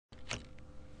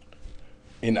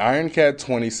In IronCAD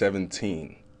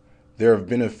 2017, there have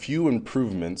been a few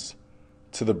improvements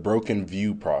to the broken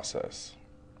view process.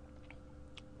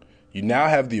 You now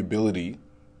have the ability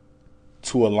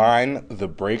to align the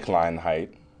break line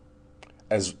height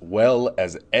as well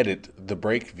as edit the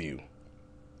break view.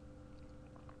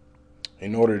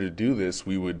 In order to do this,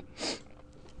 we would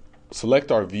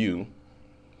select our view,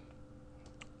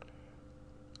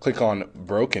 click on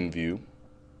Broken View,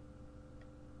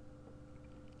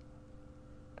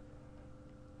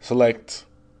 select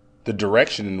the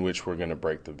direction in which we're going to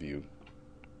break the view,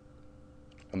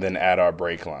 and then add our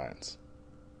break lines.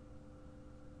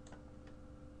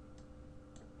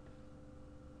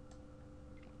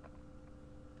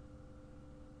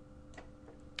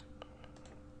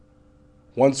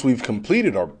 Once we've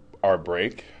completed our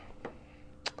break,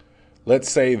 let's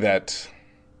say that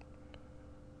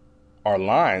our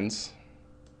lines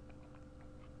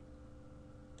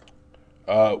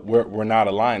were not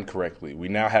aligned correctly. We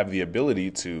now have the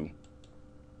ability to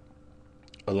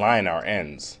align our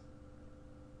ends,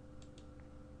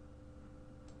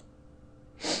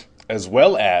 as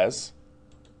well as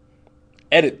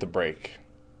edit the break.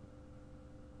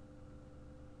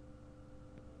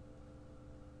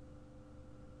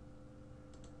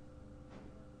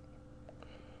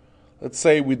 Let's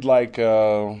say we'd like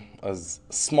a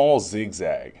small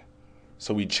zigzag.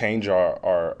 So we change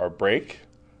our break,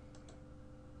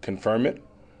 confirm it,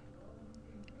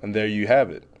 and there you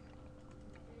have it.